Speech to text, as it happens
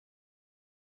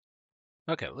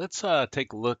Okay, let's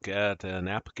take a look at an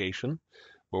application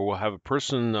where we'll have a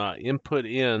person input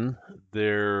in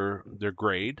their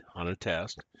grade on a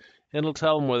test, and it'll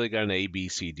tell them whether they got an A, B,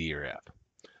 C, D, or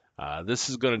F. This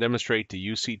is going to demonstrate the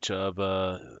usage of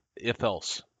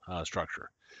if-else structure.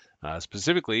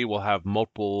 Specifically, we'll have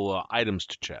multiple items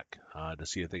to check to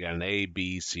see if they got an A,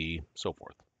 B, C, so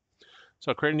forth.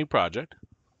 So I'll create a new project.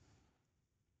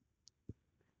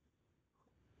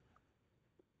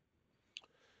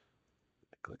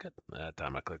 Click it. That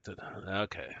time I clicked it.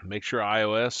 Okay. Make sure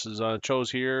iOS is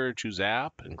chose here. Choose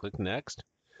app and click next.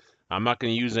 I'm not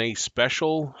going to use any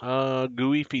special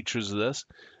GUI features of this.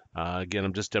 Again,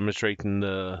 I'm just demonstrating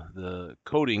the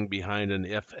coding behind an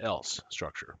if-else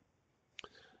structure.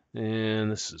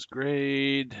 And this is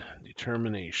grade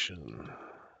determination.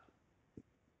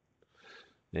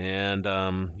 And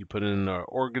you put in an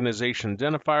organization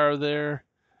identifier there.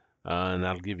 And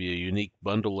that'll give you a unique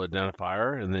bundle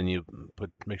identifier, and then you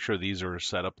make sure these are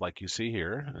set up like you see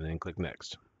here, and then click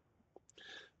next.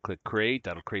 Click create,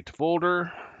 that'll create the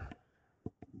folder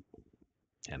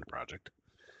and the project.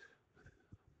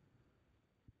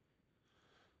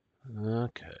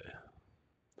 Okay.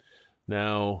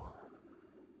 Now,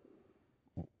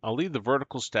 I'll leave the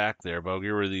vertical stack there, but I'll get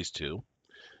rid of these two.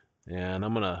 And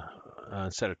I'm gonna,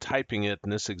 instead of typing it in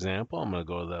this example, I'm gonna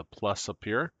go to the plus up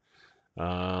here.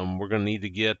 We're gonna need to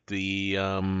get the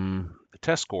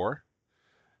test score,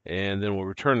 and then we'll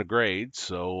return the grade.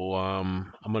 So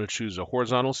I'm going to choose a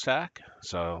horizontal stack.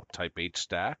 So I'll type H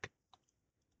stack.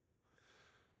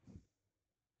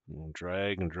 And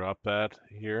drag and drop that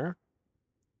here.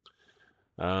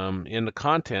 In the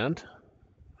content,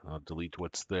 I'll delete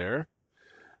what's there.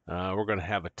 We're going to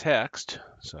have a text.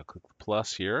 So I'll click the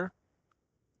plus here.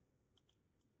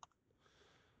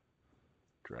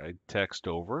 Drag text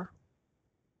over.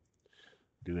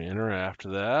 Do enter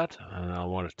after that. And I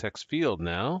want a text field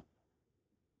now.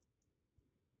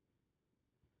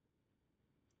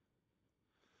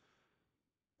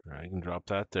 Drag and drop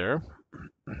that there.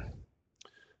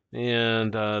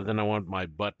 And then I want my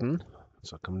button.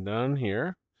 So I'll come down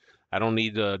here. I don't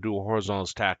need to do a horizontal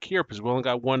stack here because we only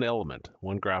got one element,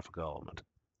 one graphical element.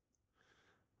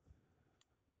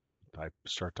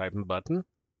 Start typing button.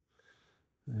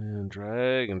 And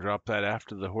drag and drop that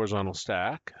after the horizontal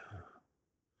stack.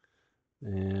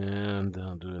 And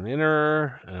I'll do an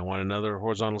enter. And I want another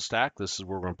horizontal stack. This is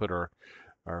where we're going to put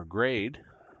our grade.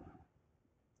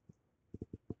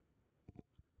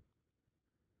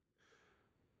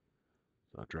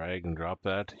 So I'll drag and drop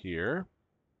that here.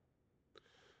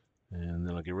 And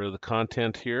then I'll get rid of the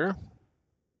content here.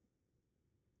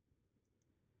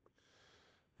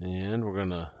 And we're going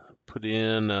to put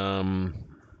in,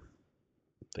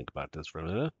 think about this for a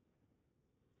minute.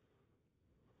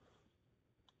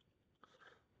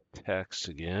 Text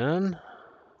again.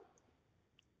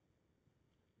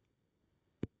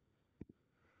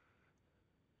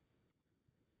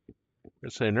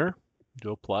 Press enter.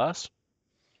 Do a plus.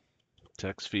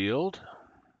 Text field.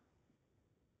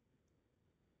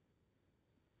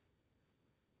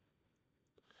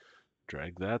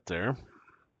 Drag that there.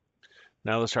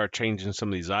 Now let's start changing some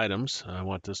of these items. I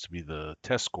want this to be the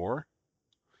test score.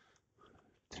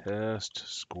 Test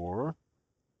score.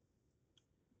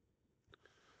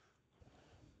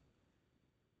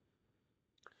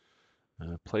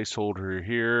 Placeholder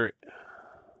here.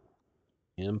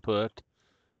 Input.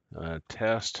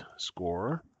 Test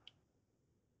score.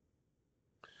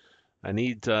 I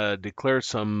need to declare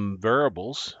some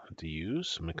variables to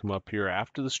use. I'm going to come up here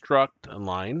after the struct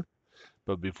line,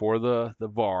 but before the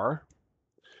var.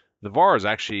 The var is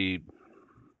actually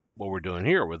what we're doing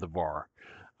here with the var.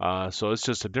 So it's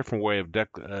just a different way of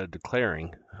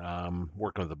declaring,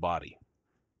 working with the body.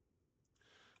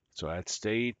 So at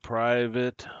state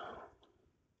private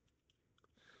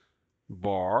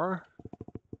var.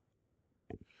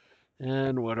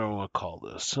 And what do I want to call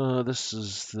this? This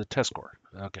is the test score.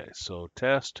 Okay, so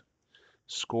test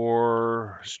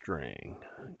score string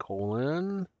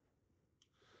colon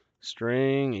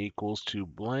string equals to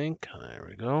blank. There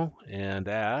we go. And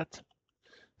at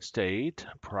state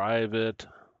private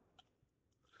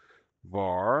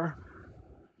var.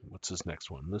 What's this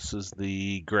next one? This is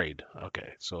the grade.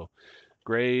 Okay, so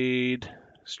grade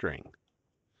string.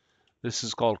 This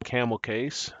is called camel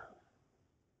case.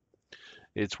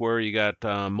 It's where you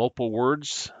got multiple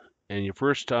words, and your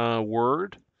first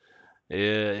word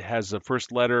it has the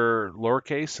first letter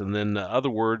lowercase, and then the other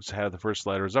words have the first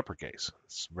letter as uppercase.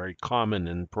 It's very common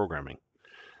in programming.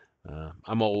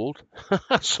 I'm old,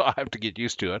 so I have to get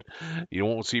used to it. You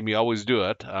won't see me always do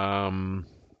it,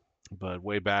 but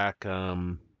way back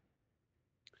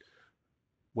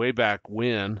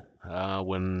when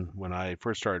When I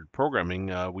first started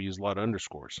programming, we used a lot of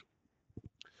underscores.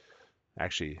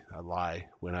 Actually, I lie.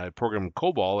 When I programmed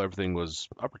COBOL, everything was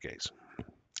uppercase.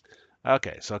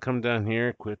 Okay, so I'll come down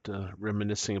here, quit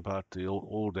reminiscing about the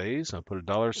old days. I'll put a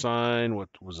dollar sign. What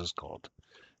was this called?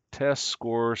 Test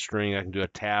score string. I can do a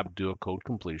tab, do a code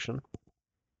completion.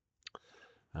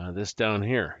 This down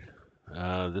here.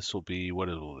 This will be, what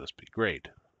will this be? Grade.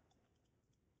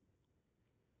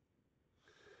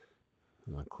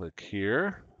 I'll click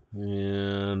here,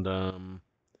 and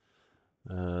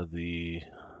the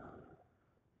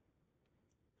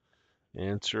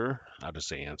answer, I'll just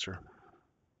say answer.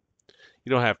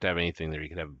 You don't have to have anything there. You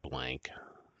could have blank.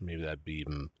 Maybe that'd be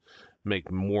even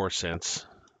make more sense.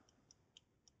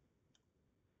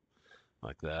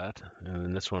 Like that. And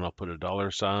then this one, I'll put a dollar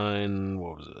sign.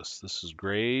 What was this? This is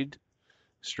grade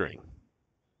string.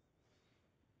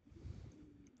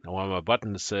 I want my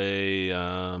button to say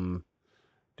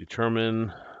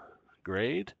determine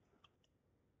grade.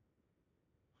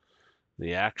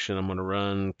 The action I'm going to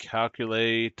run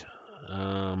calculate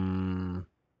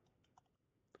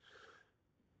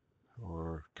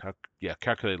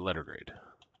calculate letter grade.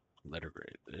 Letter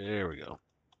grade. There we go.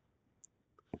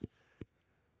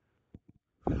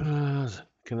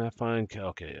 Can I find?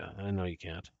 Okay, yeah, I know you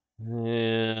can't.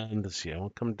 And let's see. I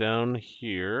will come down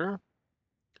here.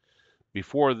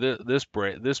 Before this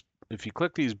if you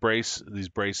click these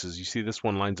braces, you see this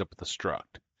one lines up with the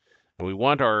struct. And we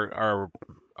want our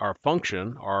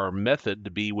function, our method,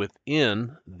 to be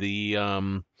within the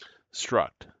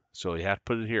struct. So you have to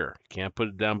put it here. You can't put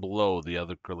it down below the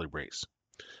other curly brace.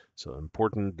 So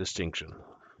important distinction.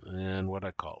 And what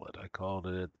I call it? I called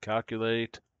it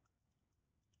calculate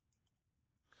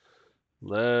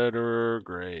letter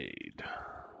grade.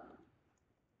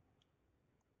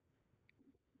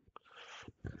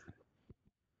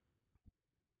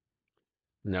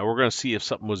 Now we're going to see if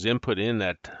something was input in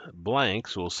that blank.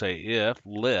 So we'll say if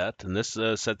lit, and this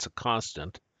sets a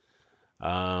constant.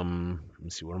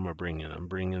 Let's see, what am I bringing in? I'm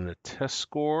bringing the test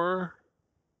score.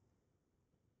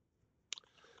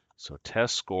 So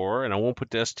test score, and I won't put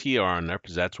the str on there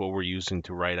because that's what we're using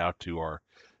to write out to our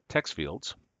text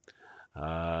fields.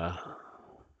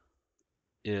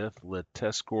 If let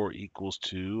test score equals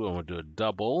to, I want to do a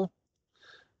double,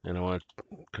 and I want to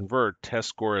convert test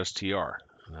score str.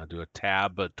 And I'll do a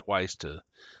tab twice to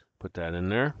put that in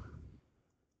there.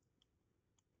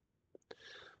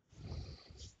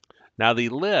 Now the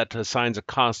lit assigns a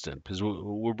constant because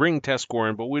we're bringing test score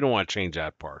in, but we don't want to change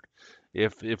that part.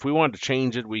 If we wanted to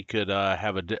change it, we could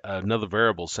have another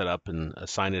variable set up and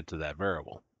assign it to that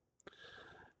variable.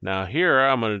 Now here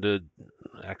I'm going to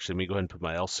actually, let me go ahead and put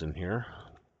my else in here.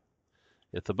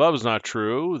 If the above is not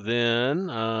true, then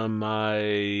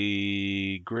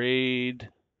my grade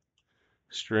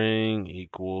string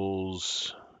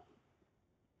equals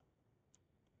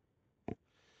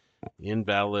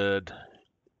invalid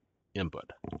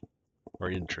input or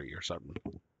entry or something.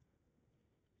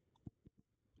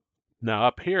 Now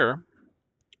up here,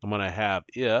 I'm going to have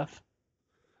if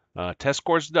test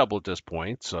score is double at this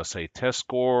point. So I say test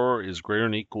score is greater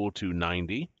than or equal to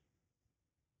 90.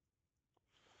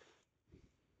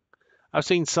 I've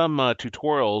seen some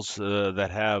tutorials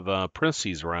that have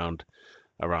parentheses around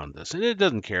this, and it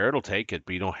doesn't care. It'll take it,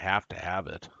 but you don't have to have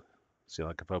it. See,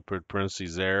 like if I put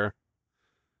parentheses there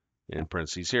and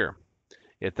parentheses here.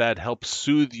 If that helps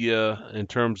soothe you in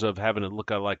terms of having it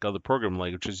look like other programming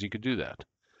languages, you could do that.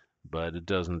 But it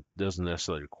doesn't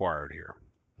necessarily require it here.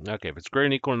 Okay, if it's greater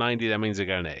than or equal to 90, that means I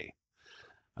got an A.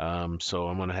 So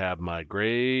I'm going to have my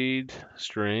grade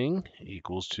string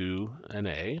equals to an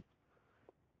A.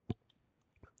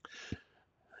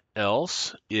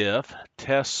 Else, if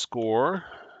test score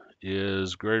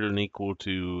is greater than or equal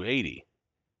to 80,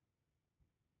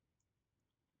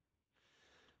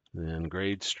 then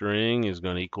grade string is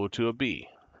going to equal to a B.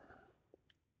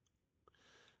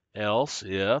 Else,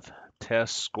 if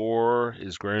test score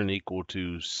is greater than or equal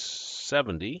to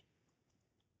 70,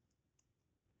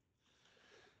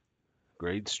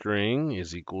 grade string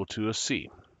is equal to a C.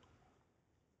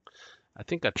 I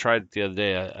think I tried it the other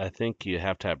day. I think you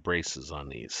have to have braces on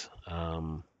these.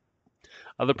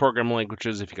 Other programming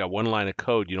languages, if you got one line of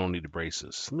code, you don't need the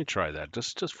braces. Let me try that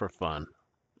just for fun.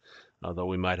 Although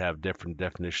we might have different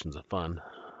definitions of fun.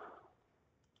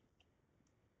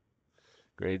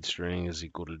 Grade string is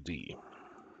equal to D.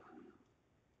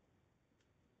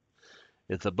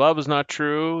 If the above is not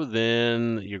true,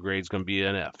 then your grade's going to be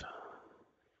an F.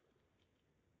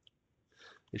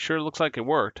 It sure looks like it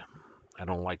worked. I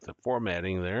don't like the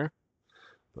formatting there.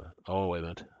 But, oh, wait a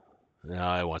minute. No,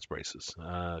 I want braces.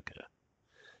 Okay.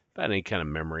 If I had any kind of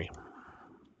memory.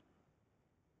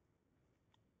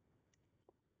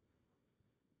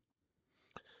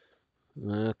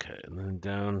 Okay, and then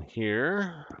down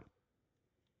here,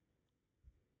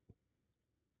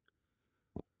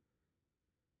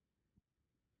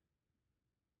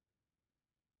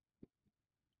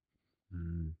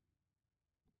 hmm,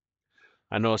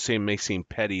 I know it may seem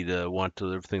petty to want to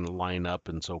everything to line up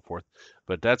and so forth,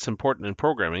 but that's important in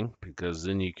programming because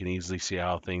then you can easily see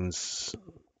how things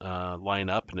line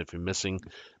up and if you're missing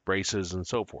braces and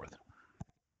so forth.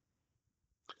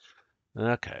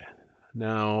 Okay,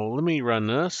 now let me run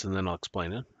this and then I'll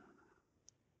explain it.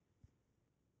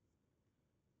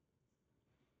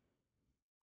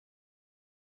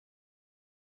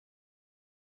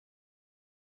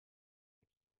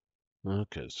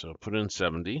 Okay, so put in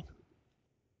 70,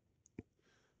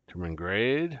 determine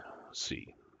grade,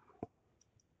 C.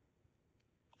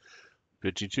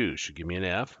 52 should give me an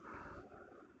F.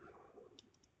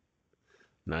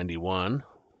 91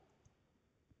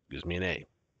 gives me an A.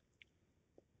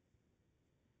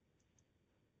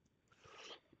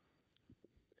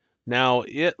 Now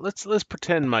let's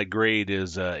pretend my grade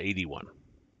is 81.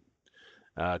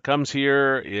 Comes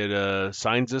here, it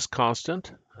assigns this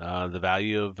constant, the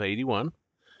value of 81,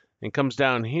 and comes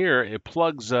down here, it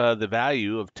plugs the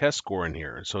value of test score in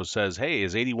here. So it says, hey,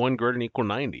 is 81 greater than or equal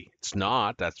 90? It's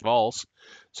not, that's false.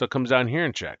 So it comes down here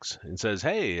and checks and says,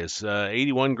 hey, is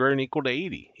 81 greater than or equal to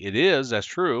 80? It is, that's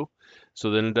true.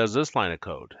 So then it does this line of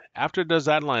code. After it does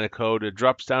that line of code, it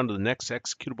drops down to the next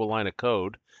executable line of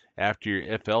code after your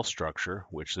if-else structure,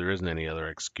 which there isn't any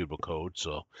other executable code,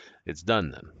 so it's done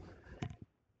then.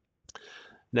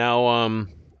 Now,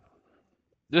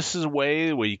 this is a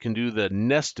way where you can do the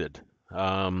nested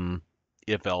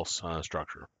if-else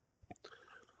structure.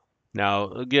 Now,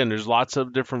 again, there's lots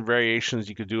of different variations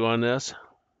you could do on this.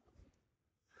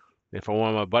 If I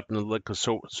want my button to look a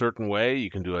certain way, you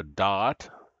can do a dot.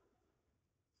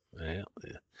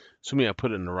 Assuming I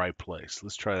put it in the right place.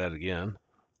 Let's try that again.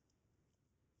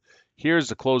 Here's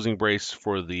the closing brace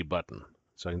for the button.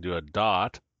 So I can do a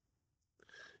dot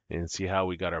and see how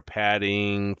we got our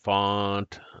padding,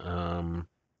 font. So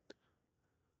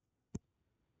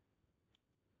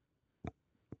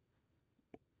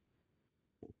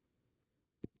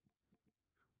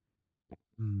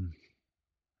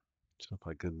if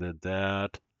I could did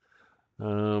that,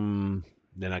 then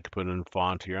I could put in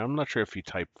font here. I'm not sure if you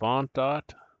type font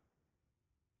dot.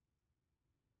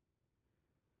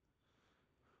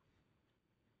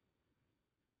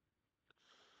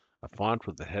 A font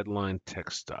with the headline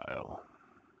text style.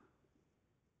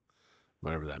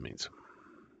 Whatever that means.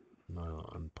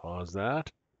 I'll unpause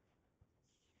that.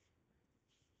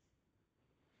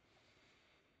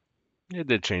 It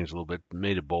did change a little bit,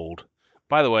 made it bold.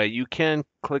 By the way, you can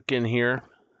click in here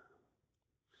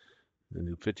and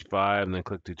do 55 and then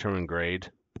click determine grade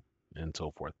and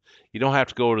so forth. You don't have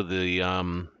to go to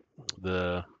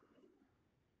the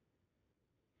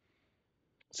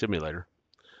simulator.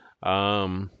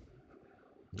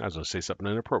 I was going to say something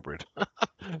inappropriate. I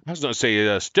was going to say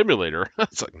a stimulator.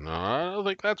 It's like, no, I don't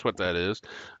think that's what that is.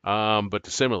 But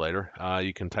the simulator,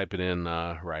 you can type it in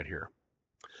right here.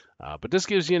 But this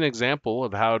gives you an example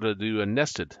of how to do a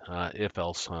nested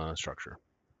if-else structure.